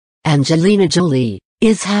Angelina Jolie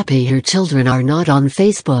is happy her children are not on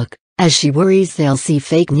Facebook, as she worries they'll see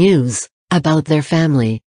fake news about their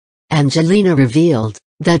family. Angelina revealed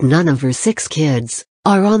that none of her 6 kids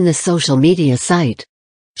are on the social media site.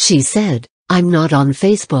 She said, "I'm not on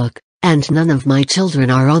Facebook, and none of my children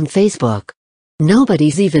are on Facebook.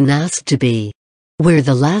 Nobody's even asked to be. We're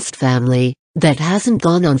the last family that hasn't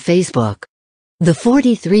gone on Facebook." The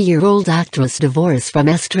 43-year-old actress divorced from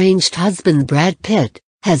estranged husband Brad Pitt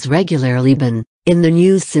has regularly been in the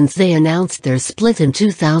news since they announced their split in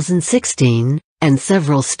 2016, and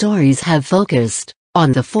several stories have focused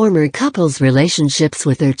on the former couple's relationships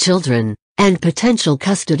with their children and potential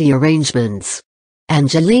custody arrangements.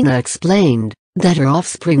 Angelina explained that her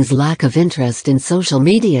offspring's lack of interest in social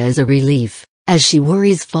media is a relief, as she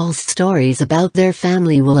worries false stories about their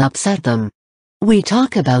family will upset them. "We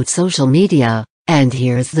talk about social media, and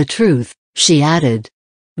here's the truth," she added.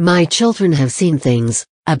 "My children have seen things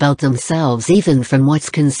about themselves, even from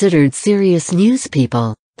what's considered serious news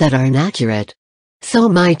people, that aren't accurate. So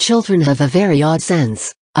my children have a very odd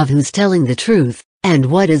sense of who's telling the truth, and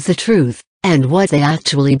what is the truth, and what they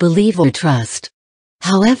actually believe or trust."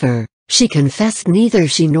 However, she confessed neither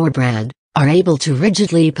she nor Brad are able to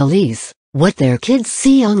rigidly police what their kids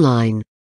see online.